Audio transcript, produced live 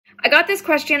I got this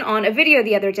question on a video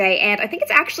the other day, and I think it's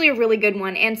actually a really good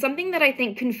one, and something that I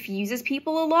think confuses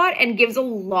people a lot and gives a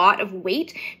lot of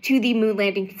weight to the moon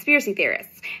landing conspiracy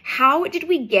theorists. How did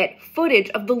we get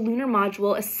footage of the lunar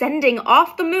module ascending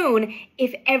off the moon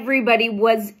if everybody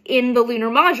was in the lunar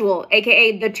module,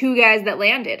 aka the two guys that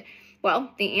landed?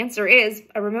 Well, the answer is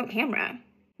a remote camera.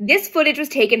 This footage was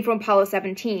taken from Apollo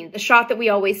 17. The shot that we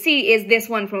always see is this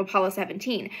one from Apollo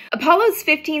 17. Apollos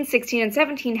 15, 16, and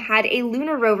 17 had a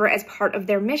lunar rover as part of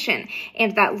their mission,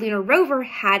 and that lunar rover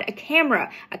had a camera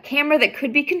that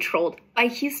could be controlled by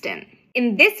Houston.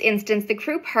 In this instance, the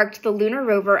crew parked the lunar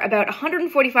rover about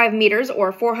 145 meters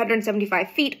or 475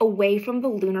 feet away from the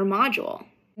lunar module.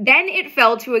 Then it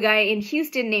fell to a guy in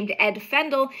Houston named Ed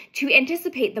Fendel to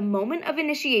anticipate the moment of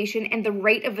initiation and the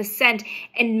rate of ascent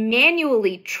and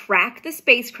manually track the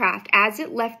spacecraft as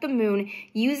it left the moon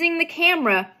using the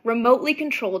camera remotely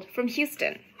controlled from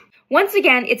Houston. Once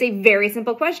again, it's a very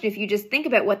simple question if you just think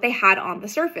about what they had on the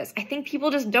surface. I think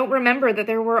people just don't remember that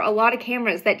there were a lot of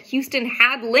cameras, that Houston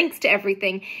had links to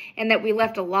everything, and that we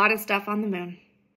left a lot of stuff on the moon.